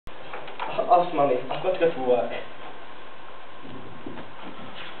Ask Mummy. I've got to go for work.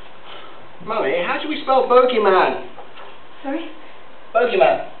 Mummy, how do we spell Bogeyman? Sorry?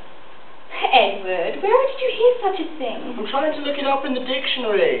 Bogeyman. Edward, where did you hear such a thing? I'm trying to look it up in the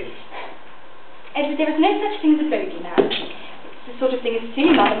dictionary. Edward, there is no such thing as a bogeyman. It's the sort of thing a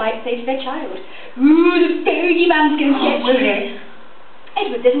silly mother might say to their child. Ooh, the bogeyman's going to get you. Really?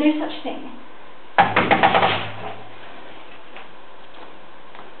 Edward, there's no such thing.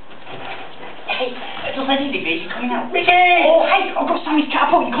 Hey, it's already Vicky, you're coming out. Vicky! Oh, hey, I've got Sammy's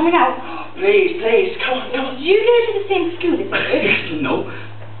catapult, you're coming out. Please, please, come on, come on. Do you go to the same school as Edward? No.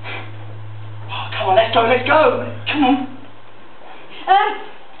 Oh, come on, let's go, let's go. Come on.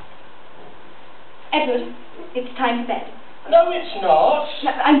 Edward, it's time for bed. No, it's not.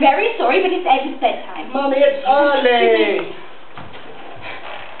 No, I'm very sorry, but it's Edward's bedtime. Mummy, it's early.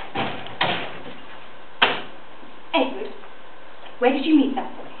 Edward, where did you meet that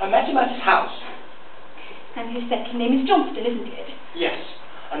boy? I met him at his house. And his second name is Johnston, isn't it? Yes,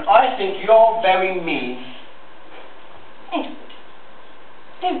 and I think you're very mean. Edward,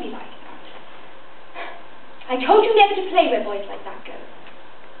 don't be like that. I told you never to play where boys like that go.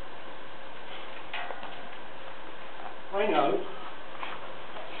 I know.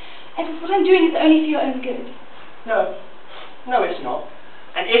 Edward, what I'm doing is only for your own good. No, no it's not.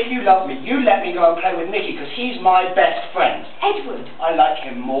 And if you love me, you let me go and play with Mickey, because he's my best friend. Edward! I like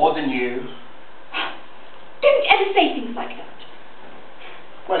him more than you. Don't ever say things like that.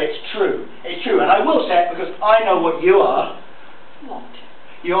 Well, it's true. It's true, and I will say it because I know what you are. What?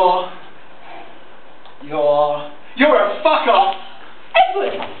 You're a fucker!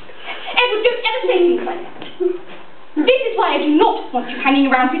 Edward! Edward, don't ever say things like that. This is why I do not want you hanging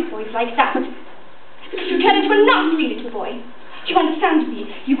around with boys like that. Because you turn into a nasty little boy. Do you understand me?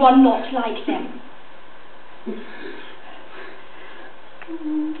 You are not like them.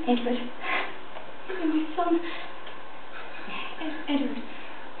 Edward. Oh, my son. Edward.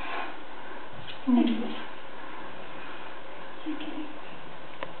 Edward.